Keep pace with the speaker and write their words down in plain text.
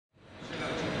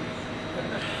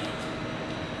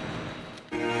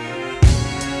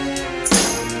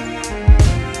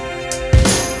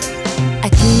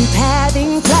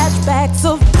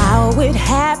it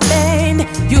happened.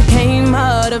 You came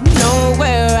out of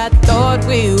nowhere, I thought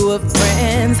we were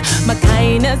friends. My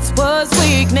kindness was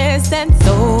weakness, and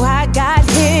so I got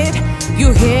hit.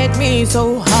 You hit me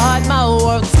so hard, my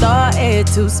world started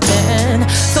to spin.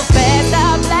 So fast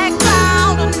I blacked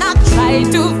out, and I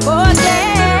tried to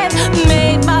forget.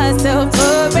 Made myself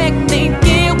correct,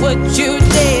 thinking what you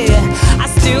did. I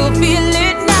still feel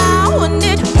it now, and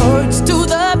it hurts to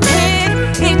the pit.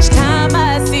 Each time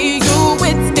I see you,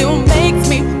 it still makes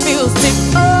me feel sick.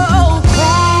 Oh,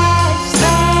 crash,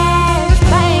 smash,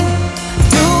 bang,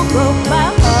 you broke my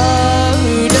heart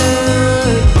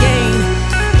again.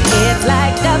 It's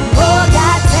like the book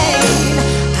got taken.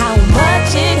 How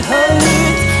much it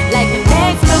hurts, like an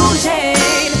explosion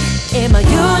in my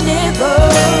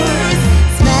universe.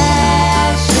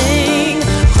 Smashing,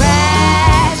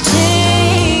 crashing,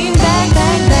 bang,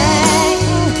 bang, bang.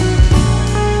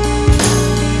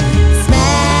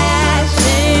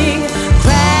 Smashing,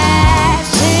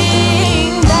 crashing,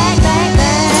 bang, bang,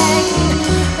 bang.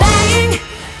 Bang,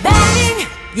 bang.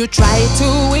 You try to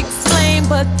explain,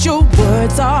 but your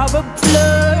words are a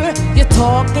blur. You're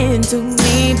talking to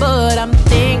me, but I'm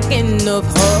thinking of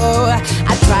her.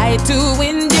 I tried to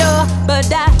endure,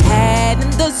 but I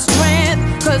hadn't the strength.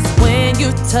 Cause when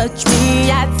you touch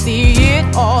me, I see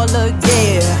it all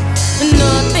again.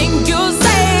 Nothing you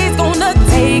say is gonna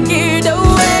take it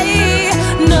away.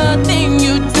 Nothing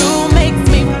you do makes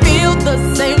me feel the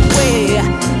same way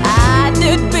I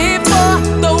did before.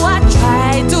 Though I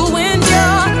tried to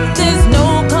endure, there's no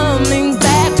coming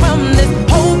back from this.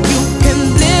 Hope you can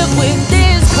live with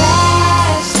this.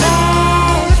 Crash,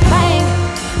 smash, bang,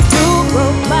 you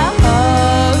broke my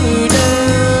heart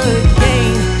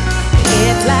again.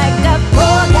 It's like a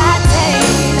book got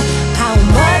taken. How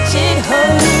much it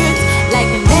hurts,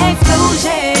 like an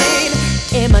explosion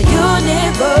in my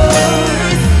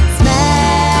universe.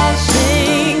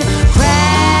 Smashing,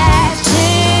 crashing,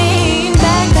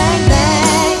 bang, bang,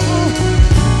 bang.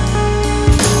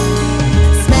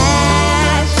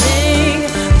 Smashing,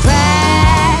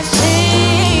 crashing,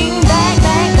 bang,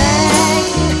 bang, bang.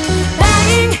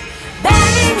 Bang,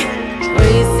 bang.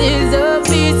 Traces of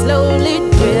me slowly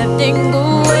drifting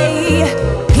away.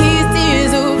 Pieces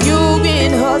of you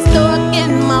in her stuck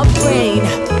in my brain.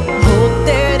 Hope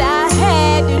that I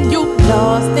had and you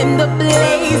lost in the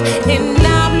blaze. And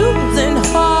I'm losing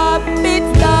heartbeat,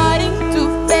 starting to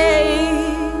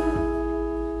fade.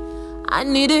 I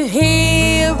need a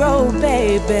hero,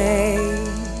 baby.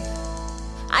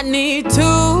 I need to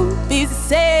be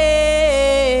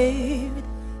saved.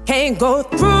 Can't go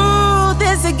through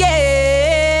this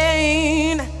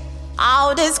again.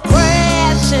 All this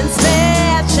crashing,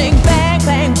 smashing, bang,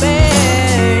 bang.